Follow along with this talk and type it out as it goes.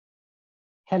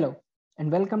Hello,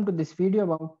 and welcome to this video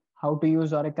about how to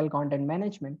use Oracle Content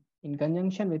Management in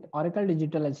conjunction with Oracle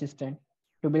Digital Assistant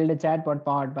to build a chatbot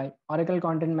powered by Oracle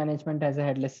Content Management as a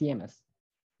headless CMS.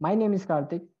 My name is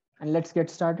Karthik, and let's get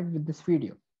started with this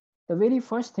video. The very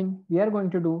first thing we are going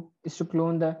to do is to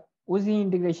clone the Oozy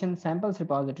integration samples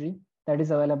repository that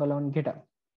is available on GitHub.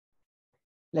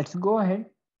 Let's go ahead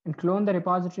and clone the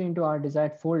repository into our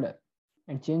desired folder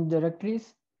and change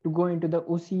directories to go into the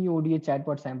Oozy ODA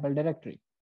chatbot sample directory.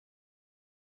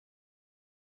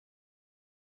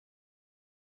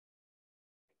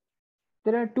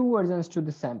 There are two versions to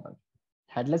this sample,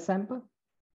 headless sample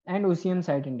and OCM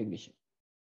site integration.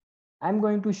 I'm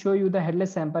going to show you the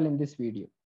headless sample in this video.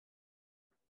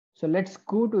 So let's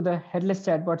go to the headless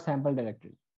chatbot sample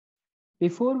directory.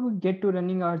 Before we get to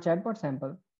running our chatbot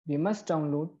sample, we must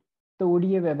download the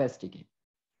ODA web SDK.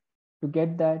 To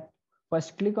get that,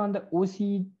 first click on the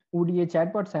OC ODA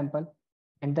chatbot sample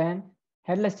and then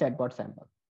headless chatbot sample.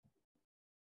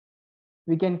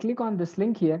 We can click on this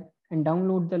link here and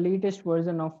download the latest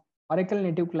version of Oracle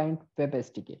Native Client Web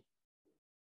SDK.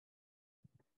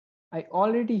 I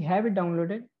already have it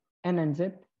downloaded and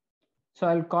unzipped, so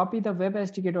I'll copy the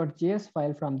web-sdk.js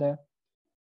file from the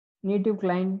native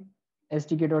client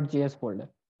sdk.js folder.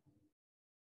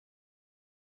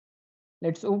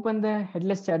 Let's open the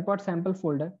headless chatbot sample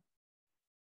folder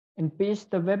and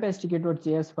paste the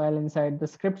web-sdk.js file inside the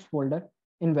scripts folder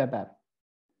in web app.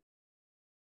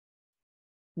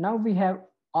 Now we have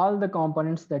all the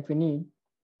components that we need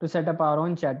to set up our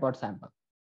own chatbot sample.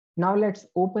 Now let's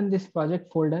open this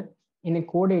project folder in a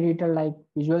code editor like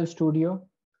Visual Studio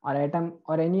or Atom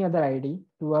or any other IDE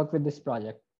to work with this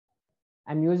project.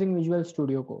 I'm using Visual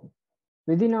Studio Code.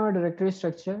 Within our directory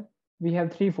structure, we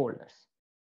have three folders.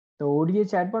 The ODA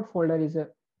chatbot folder is a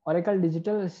Oracle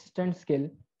Digital Assistant skill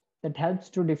that helps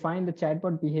to define the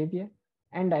chatbot behavior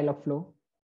and dialog flow.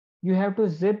 You have to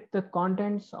zip the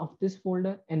contents of this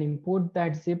folder and import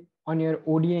that zip on your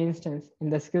ODA instance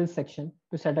in the skills section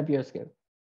to set up your skill.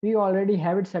 We already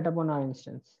have it set up on our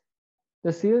instance.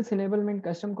 The sales enablement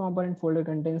custom component folder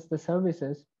contains the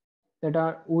services that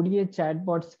our ODA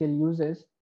chatbot skill uses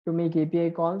to make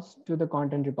API calls to the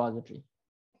content repository.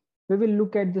 We will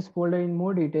look at this folder in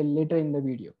more detail later in the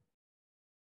video.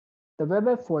 The web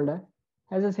app folder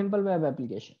has a simple web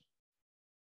application.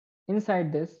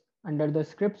 Inside this, under the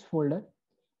scripts folder,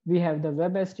 we have the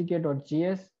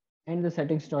web-sdk.js and the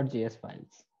settings.js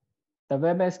files. The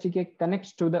web SDK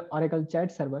connects to the Oracle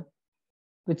chat server,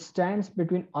 which stands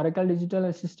between Oracle Digital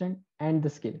Assistant and the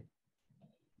skill.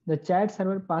 The chat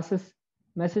server passes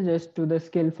messages to the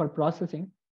skill for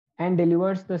processing and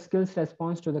delivers the skill's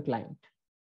response to the client.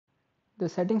 The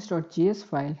settings.js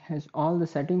file has all the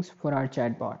settings for our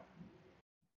chatbot.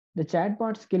 The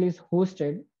chatbot skill is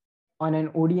hosted on an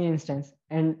ODA instance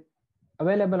and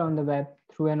available on the web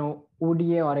through an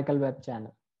ODA Oracle web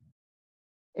channel.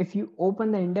 If you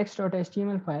open the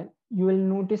index.html file, you will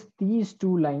notice these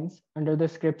two lines under the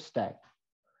scripts tag.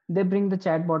 They bring the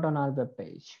chatbot on our web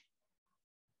page.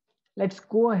 Let's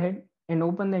go ahead and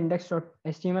open the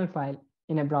index.html file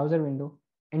in a browser window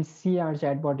and see our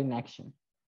chatbot in action.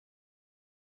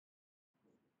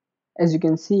 As you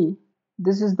can see,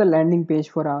 this is the landing page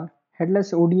for our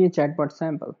headless ODA chatbot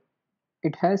sample.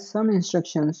 It has some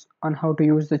instructions on how to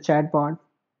use the chatbot,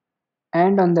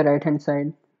 and on the right hand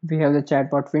side, we have the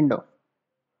chatbot window.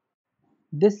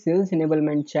 This sales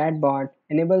enablement chatbot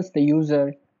enables the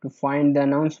user to find the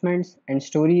announcements and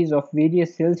stories of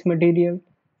various sales material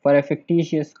for a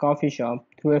fictitious coffee shop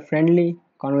through a friendly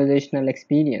conversational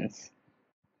experience.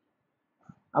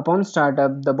 Upon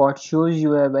startup, the bot shows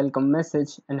you a welcome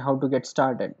message and how to get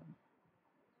started.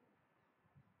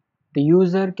 The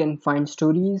user can find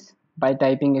stories by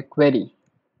typing a query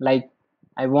like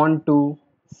I want to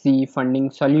see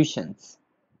funding solutions.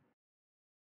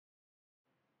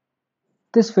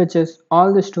 This fetches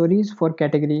all the stories for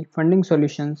category funding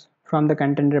solutions from the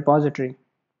content repository.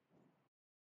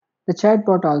 The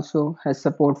chatbot also has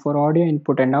support for audio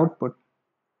input and output.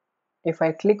 If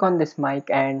I click on this mic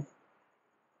and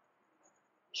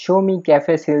show me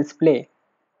cafe sales play,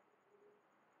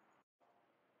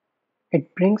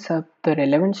 it brings up the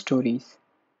relevant stories.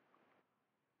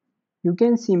 You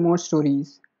can see more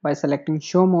stories by selecting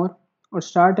show more or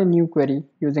start a new query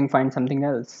using find something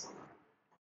else.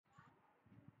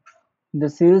 The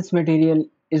sales material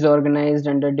is organized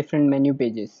under different menu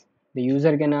pages. The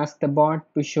user can ask the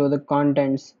bot to show the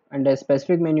contents under a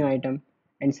specific menu item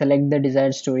and select the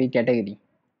desired story category.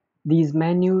 These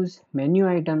menus, menu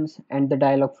items, and the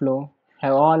dialog flow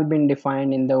have all been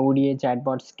defined in the ODA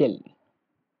chatbot skill.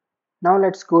 Now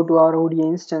let's go to our ODA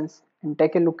instance and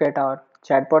take a look at our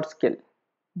chatbot skill.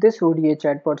 This ODA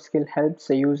chatbot skill helps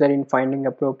the user in finding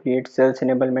appropriate sales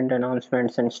enablement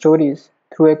announcements and stories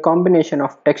through a combination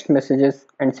of text messages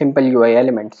and simple UI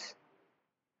elements.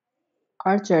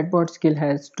 Our chatbot skill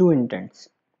has two intents: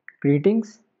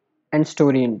 greetings and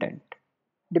story intent.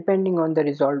 Depending on the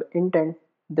resolved intent,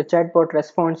 the chatbot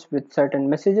responds with certain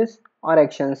messages or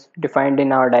actions defined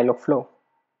in our dialog flow.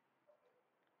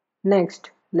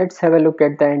 Next, let's have a look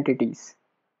at the entities.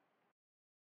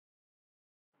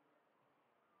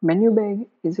 Menu bag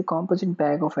is a composite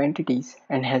bag of entities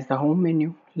and has the home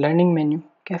menu, learning menu,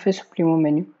 Cafe Supremo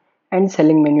menu, and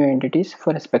selling menu entities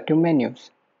for respective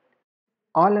menus.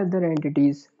 All other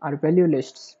entities are value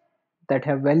lists that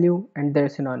have value and their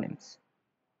synonyms.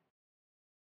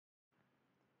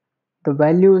 The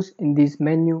values in these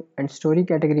menu and story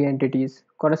category entities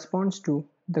corresponds to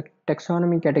the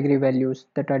taxonomy category values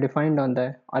that are defined on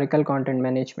the Oracle Content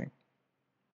Management.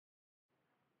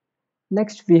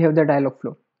 Next, we have the dialog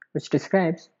flow, which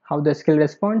describes how the skill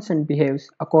responds and behaves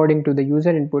according to the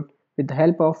user input with the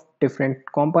help of different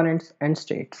components and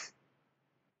states.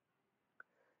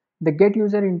 The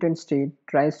getUserIntent state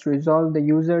tries to resolve the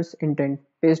user's intent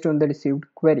based on the received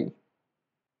query.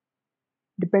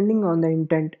 Depending on the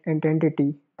intent and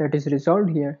entity that is resolved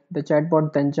here, the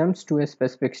chatbot then jumps to a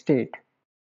specific state.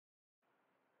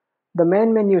 The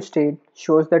main menu state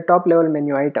shows the top-level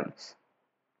menu items.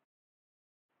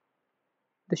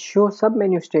 The show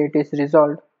submenu state is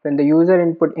resolved when the user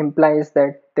input implies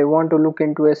that they want to look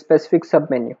into a specific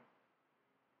submenu.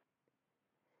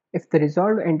 If the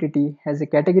resolved entity has a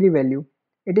category value,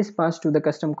 it is passed to the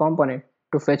custom component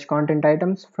to fetch content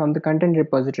items from the content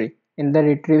repository in the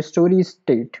retrieve stories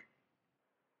state.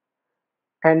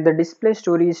 And the display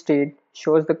stories state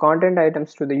shows the content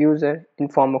items to the user in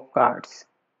form of cards.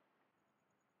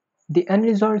 The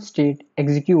unresolved state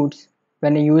executes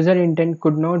when a user intent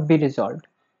could not be resolved.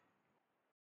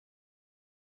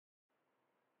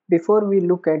 Before we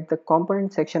look at the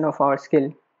component section of our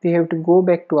skill, we have to go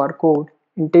back to our code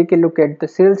and take a look at the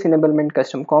sales enablement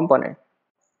custom component.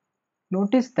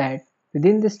 Notice that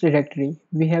within this directory,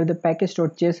 we have the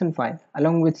package.json file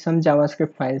along with some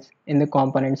JavaScript files in the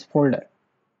components folder.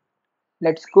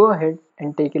 Let's go ahead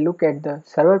and take a look at the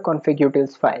server config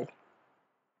utils file.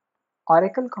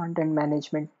 Oracle Content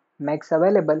Management makes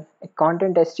available a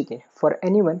content SDK for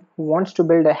anyone who wants to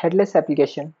build a headless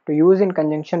application to use in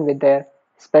conjunction with their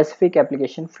specific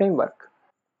application framework.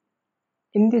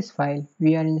 In this file,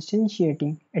 we are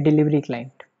instantiating a delivery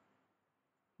client.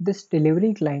 This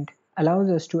delivery client allows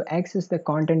us to access the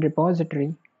content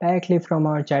repository directly from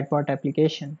our chatbot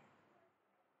application.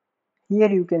 Here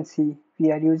you can see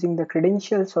we are using the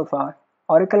credentials of our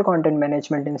Oracle Content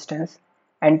Management instance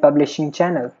and publishing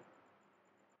channel.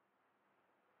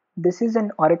 This is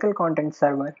an Oracle Content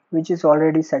Server which is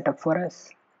already set up for us.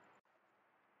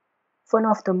 One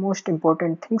of the most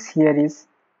important things here is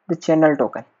the channel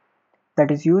token that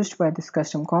is used by this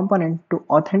custom component to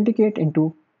authenticate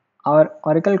into our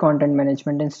Oracle Content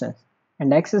Management instance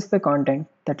and access the content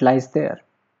that lies there.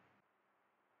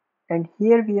 And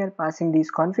here we are passing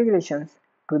these configurations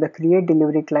to the create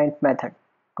delivery client method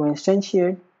to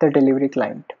instantiate the delivery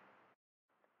client.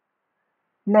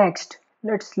 Next,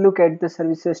 let's look at the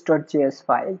services.js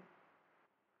file.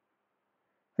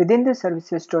 Within the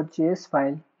services.js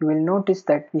file, you will notice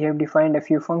that we have defined a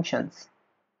few functions.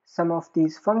 Some of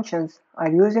these functions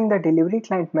are using the delivery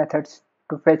client methods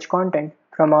to fetch content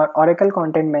from our Oracle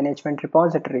Content Management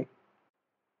repository.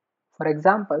 For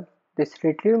example, this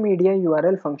retrieve media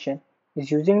URL function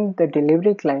is using the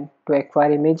delivery client to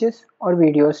acquire images or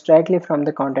videos directly from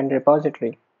the content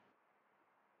repository.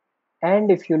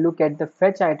 And if you look at the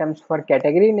fetch items for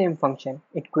category name function,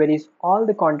 it queries all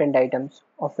the content items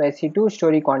of SE2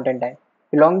 story content type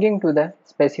belonging to the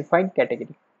specified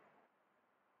category.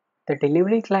 The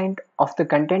delivery client of the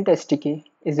content SDK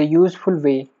is a useful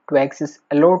way to access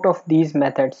a lot of these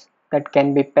methods that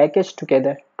can be packaged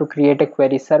together to create a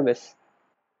query service.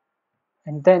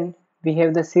 And then we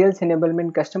have the sales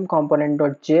enablement custom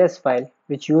component.js file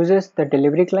which uses the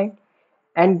delivery client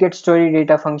and get story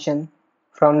data function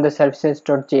from the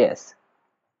services.js.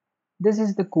 This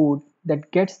is the code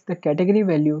that gets the category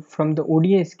value from the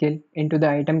ODA skill into the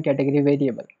item category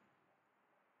variable.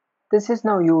 This is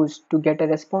now used to get a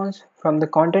response from the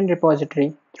content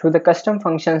repository through the custom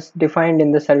functions defined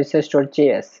in the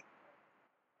services.js.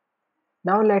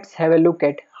 Now let's have a look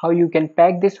at how you can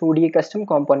pack this ODA custom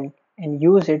component and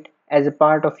use it as a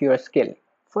part of your skill.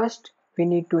 First, we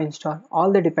need to install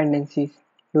all the dependencies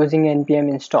using npm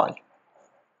install.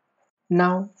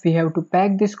 Now we have to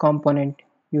pack this component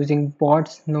using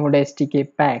bots node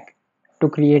SDK pack to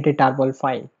create a tarball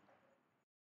file.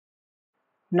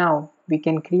 Now we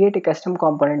can create a custom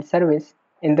component service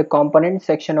in the component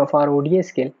section of our ODA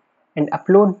skill and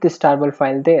upload this tarball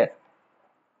file there.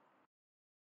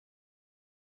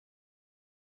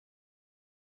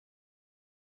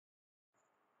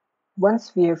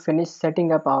 Once we have finished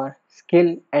setting up our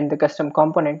skill and the custom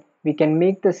component, we can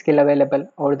make the skill available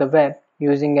over the web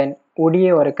using an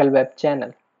ODA Oracle web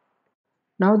channel.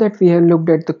 Now that we have looked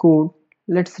at the code,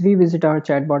 let's revisit our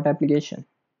chatbot application.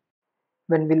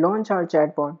 When we launch our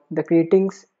chatbot, the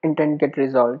greetings intent get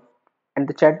resolved and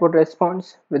the chatbot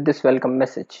responds with this welcome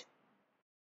message.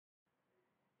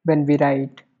 When we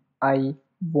write, I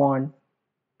want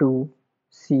to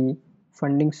see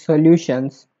funding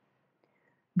solutions,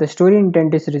 the story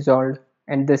intent is resolved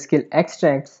and the skill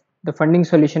extracts the funding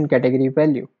solution category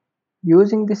value.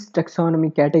 Using this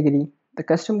taxonomy category, the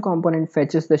custom component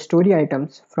fetches the story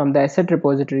items from the asset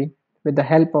repository with the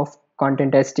help of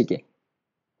Content SDK.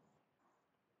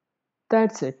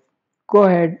 That's it. Go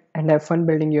ahead and have fun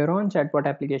building your own chatbot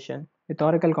application with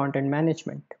Oracle Content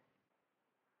Management.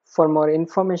 For more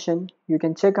information, you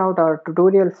can check out our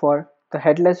tutorial for the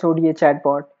Headless ODA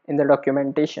chatbot in the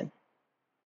documentation.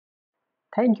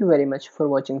 Thank you very much for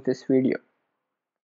watching this video.